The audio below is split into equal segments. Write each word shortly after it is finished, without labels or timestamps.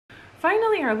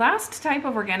finally, our last type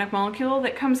of organic molecule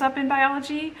that comes up in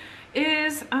biology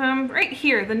is right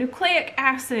here, the nucleic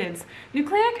acids.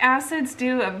 Nucleic acids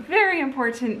do a very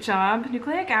important job.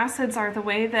 Nucleic acids are the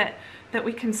way that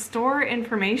we can store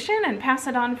information and pass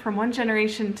it on from one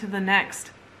generation to the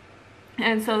next.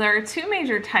 And so there are two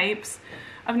major types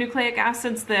of nucleic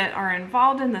acids that are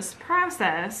involved in this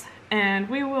process, and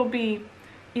we will be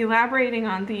elaborating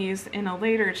on these in a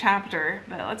later chapter,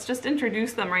 but let's just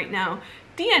introduce them right now.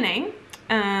 DNA.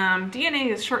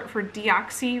 DNA is short for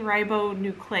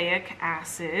deoxyribonucleic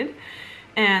acid,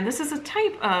 and this is a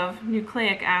type of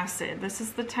nucleic acid. This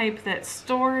is the type that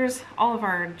stores all of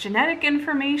our genetic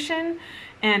information,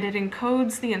 and it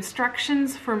encodes the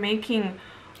instructions for making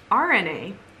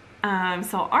RNA.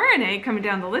 So RNA, coming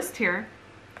down the list here,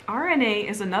 RNA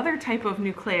is another type of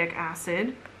nucleic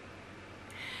acid.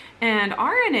 And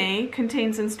RNA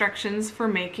contains instructions for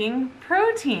making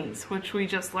proteins, which we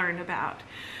just learned about.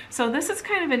 So this is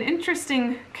kind of an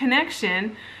interesting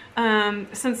connection.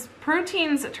 Since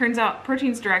proteins, it turns out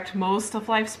proteins direct most of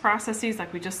life's processes,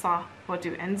 like we just saw. What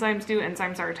do enzymes do?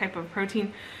 Enzymes are a type of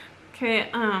protein.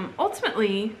 Okay,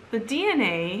 ultimately, the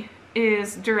DNA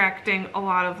is directing a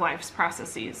lot of life's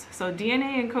processes. So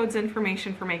DNA encodes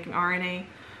information for making RNA.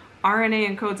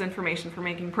 RNA encodes information for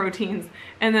making proteins,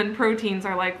 and then proteins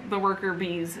are like the worker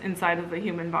bees inside of the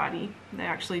human body. They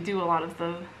actually do a lot of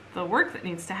the work that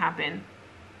needs to happen.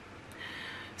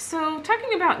 So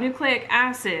talking about nucleic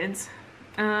acids,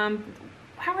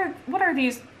 what are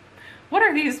these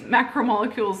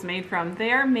macromolecules made from?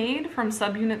 They are made from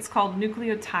subunits called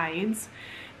nucleotides,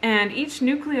 and each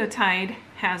nucleotide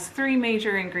has three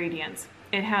major ingredients.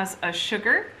 It has a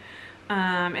sugar,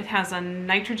 it has a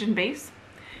nitrogen base,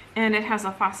 and it has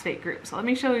a phosphate group. So let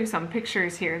me show you some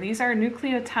pictures here. These are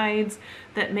nucleotides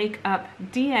that make up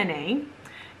DNA.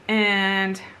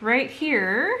 And right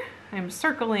here, I'm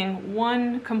circling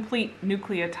one complete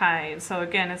nucleotide. So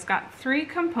again, it's got three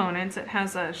components. It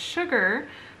has a sugar,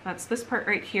 that's this part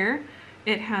right here.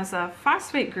 It has a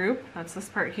phosphate group, that's this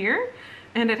part here.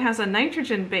 And it has a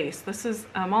nitrogen base. This is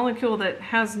a molecule that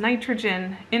has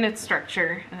nitrogen in its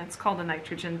structure, and it's called a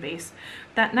nitrogen base.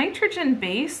 That nitrogen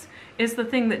base is the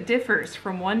thing that differs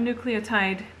from one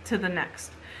nucleotide to the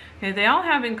next. Okay, they all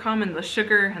have in common the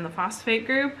sugar and the phosphate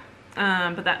group,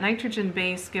 but that nitrogen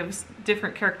base gives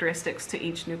different characteristics to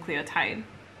each nucleotide.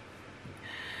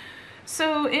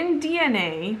 So in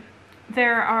DNA,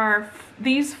 there are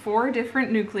these four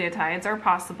different nucleotides are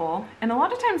possible, and a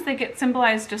lot of times they get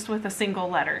symbolized just with a single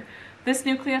letter. This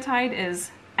nucleotide is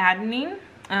adenine,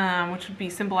 which would be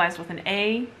symbolized with an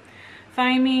A.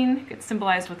 Thymine gets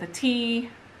symbolized with a T.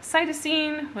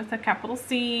 Cytosine with a capital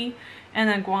C, and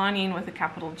then guanine with a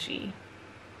capital G.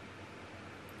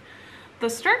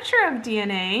 The structure of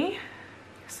DNA,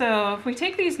 so if we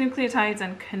take these nucleotides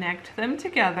and connect them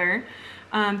together,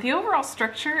 the overall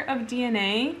structure of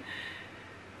DNA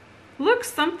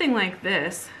looks something like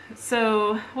this.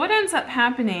 So what ends up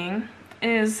happening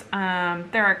is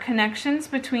there are connections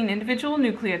between individual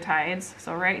nucleotides.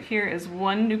 So right here is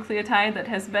one nucleotide that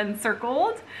has been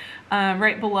circled.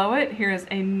 Right below it, here is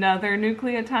another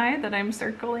nucleotide that I'm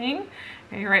circling.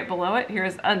 Okay, right below it, here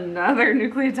is another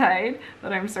nucleotide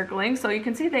that I'm circling. So you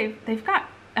can see they've got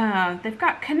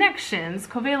connections.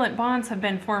 Covalent bonds have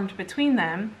been formed between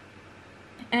them.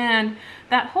 And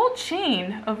that whole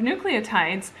chain of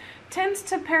nucleotides tends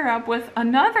to pair up with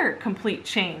another complete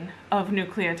chain of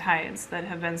nucleotides that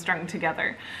have been strung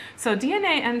together. So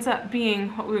DNA ends up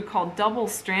being what we would call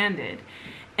double-stranded.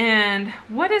 And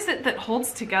what is it that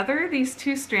holds together these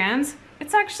two strands?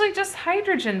 It's actually just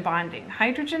hydrogen bonding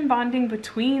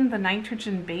between the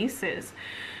nitrogen bases.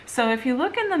 So if you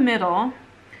look in the middle,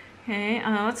 okay,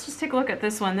 let's just take a look at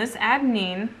this one. This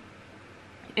adenine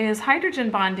is hydrogen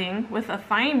bonding with a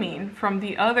thymine from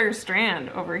the other strand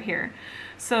over here.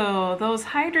 So those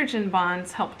hydrogen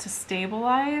bonds help to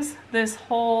stabilize this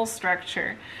whole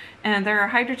structure. And there are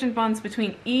hydrogen bonds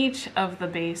between each of the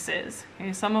bases.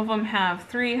 Okay, some of them have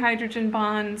 3 hydrogen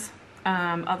bonds,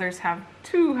 others have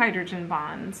 2 hydrogen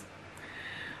bonds.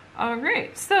 All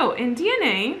right, so in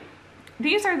DNA,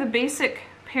 these are the basic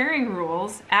pairing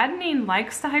rules. Adenine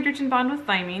likes to hydrogen bond with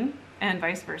thymine and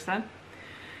vice versa.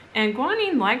 And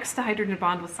guanine likes to hydrogen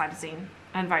bond with cytosine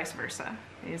and vice versa.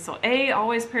 Okay, so A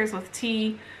always pairs with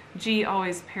T, G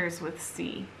always pairs with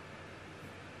C.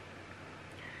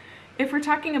 If we're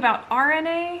talking about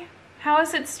RNA, how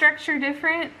is its structure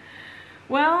different?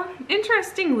 Well,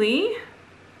 interestingly,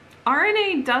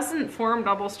 RNA doesn't form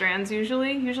double strands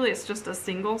usually. Usually it's just a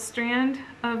single strand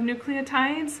of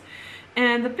nucleotides.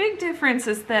 And the big difference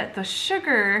is that the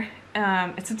sugar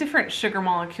it's a different sugar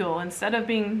molecule. Instead of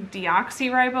being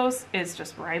deoxyribose, it's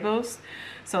just ribose.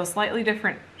 So a slightly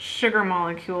different sugar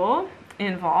molecule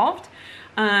involved.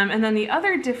 And then the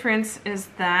other difference is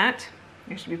that,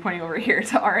 I should be pointing over here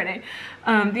to RNA.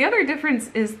 The other difference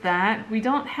is that we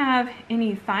don't have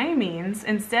any thymines.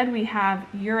 Instead, we have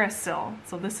uracil.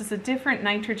 So this is a different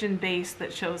nitrogen base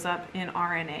that shows up in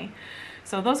RNA.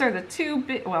 So those are the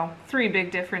three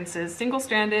big differences: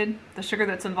 single-stranded, the sugar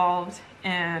that's involved,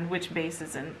 and which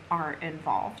bases are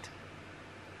involved.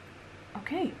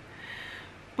 Okay,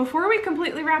 before we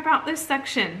completely wrap out this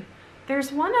section,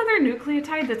 there's one other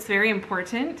nucleotide that's very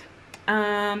important.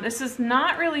 This is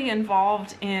not really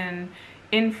involved in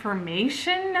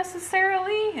information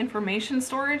necessarily, information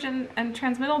storage and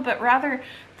transmittal, but rather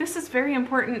this is very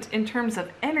important in terms of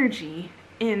energy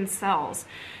in cells.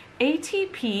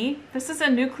 ATP, this is a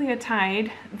nucleotide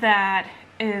that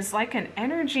is like an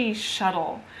energy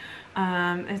shuttle.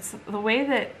 It's the way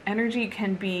that energy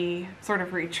can be sort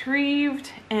of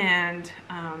retrieved and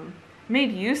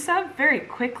made use of very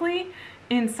quickly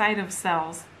inside of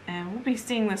cells. And we'll be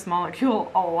seeing this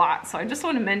molecule a lot, so I just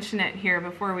want to mention it here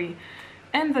before we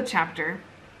end the chapter.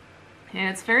 And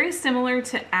it's very similar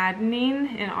to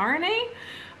adenine in RNA,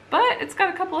 but it's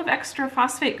got a couple of extra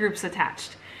phosphate groups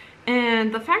attached.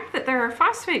 And the fact that there are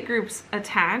phosphate groups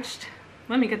attached,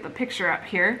 let me get the picture up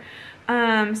here.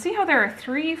 See how there are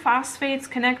 3 phosphates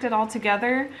connected all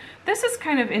together? This is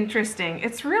kind of interesting.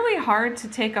 It's really hard to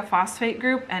take a phosphate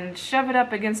group and shove it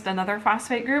up against another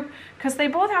phosphate group because they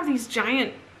both have these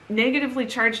giant negatively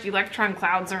charged electron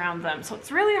clouds around them. So it's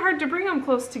really hard to bring them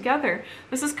close together.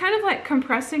 This is kind of like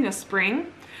compressing a spring.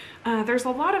 There's a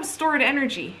lot of stored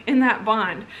energy in that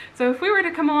bond. So if we were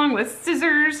to come along with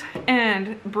scissors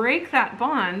and break that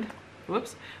bond,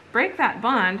 what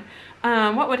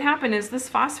would happen is this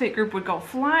phosphate group would go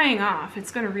flying off.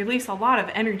 It's going to release a lot of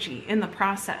energy in the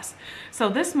process. So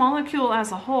this molecule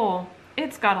as a whole,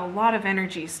 it's got a lot of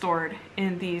energy stored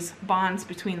in these bonds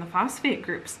between the phosphate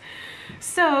groups.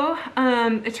 So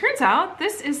it turns out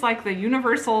this is like the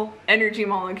universal energy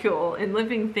molecule in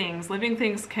living things. Living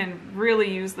things can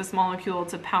really use this molecule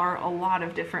to power a lot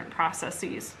of different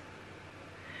processes.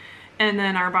 And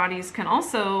then our bodies can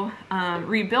also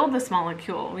rebuild this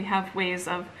molecule. We have ways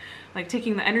of like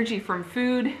taking the energy from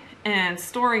food and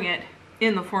storing it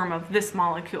in the form of this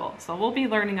molecule. So we'll be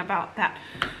learning about that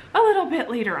a little bit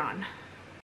later on.